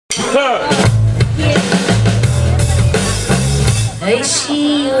I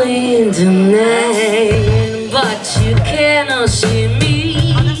see you in the night, but you cannot see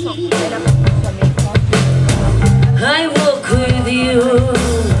me. I walk with you,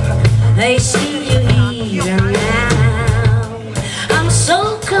 I see you here and now. I'm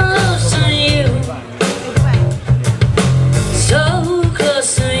so close to you, so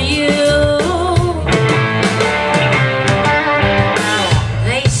close to you.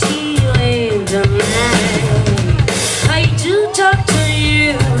 I see you in the night, I do talk to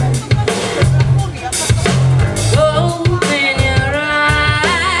you. Open your eyes.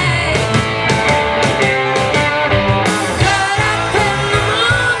 Get up in the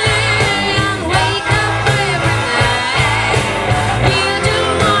morning and wake up every night. You do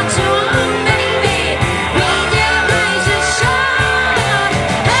what you want, baby, with your eyes shut.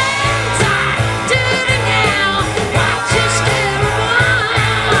 Hands up, do it now. Watch you scare away.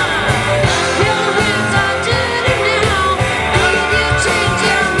 Your hands are dirty now. Did you change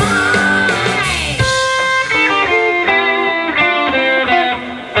your mind?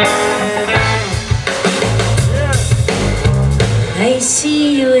 I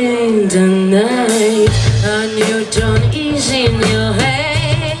see you in the night, a new dawn is in your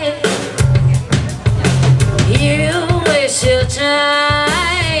head. You waste your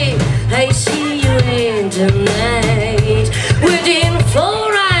time. I see you in the night, waiting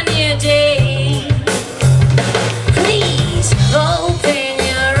for a new day. Please open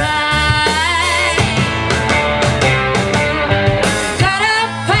your eyes. Get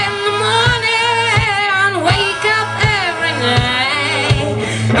up in the morning and wake up every night.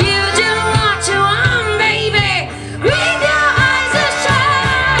 You do what you want, baby, with your eyes shut.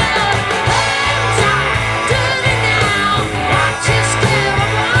 Hands up, do it now. Watch you scare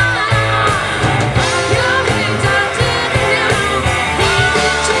around. Your hands are dirty now. Did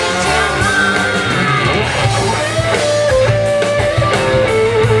you change your mind?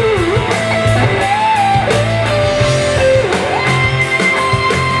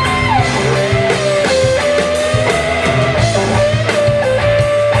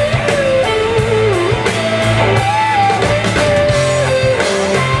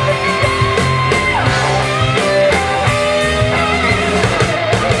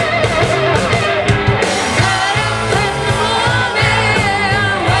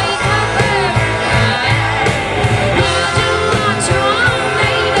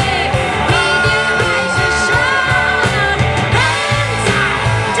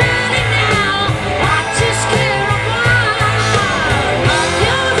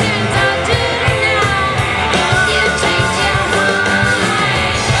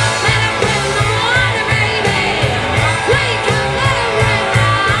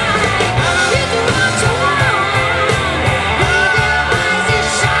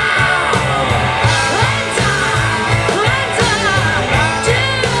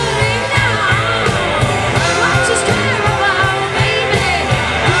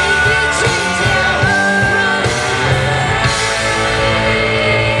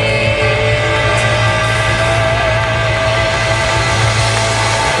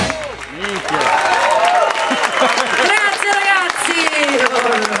 Grazie ragazzi!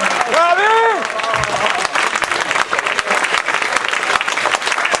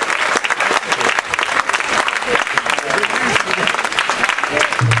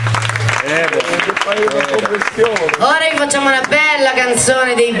 Ora vi facciamo una bella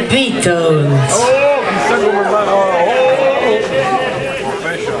canzone dei Beatles. Oh, chissà come va.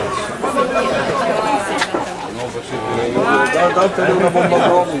 Datele una bomba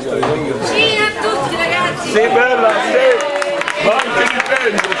atomica. Sì, a tutti ragazzi! Sì, bella, sì! Ma anche di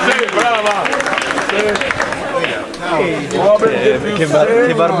peggio, sì, brava! Sì. Che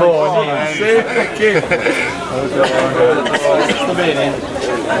barboni! Sì, perché? Sto bene?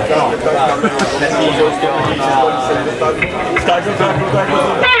 No, dai,